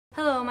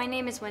my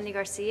name is Wendy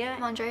Garcia.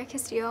 I'm Andrea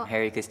Castillo.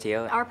 Harry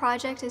Castillo. Our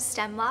project is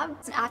STEM Lab.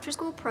 It's an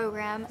after-school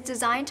program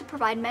designed to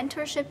provide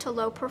mentorship to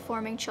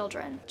low-performing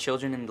children.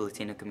 Children in the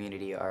Latino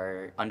community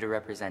are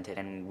underrepresented,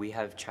 and we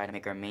have tried to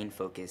make our main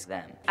focus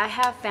them. I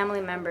have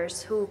family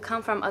members who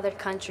come from other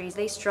countries.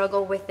 They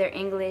struggle with their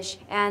English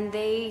and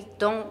they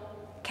don't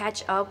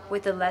catch up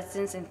with the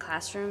lessons in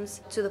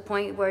classrooms to the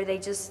point where they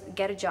just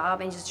get a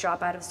job and just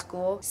drop out of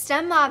school.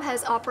 STEM Lab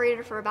has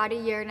operated for about a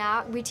year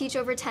now. We teach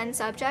over 10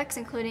 subjects,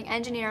 including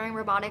engineering,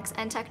 robotics,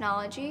 and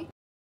technology.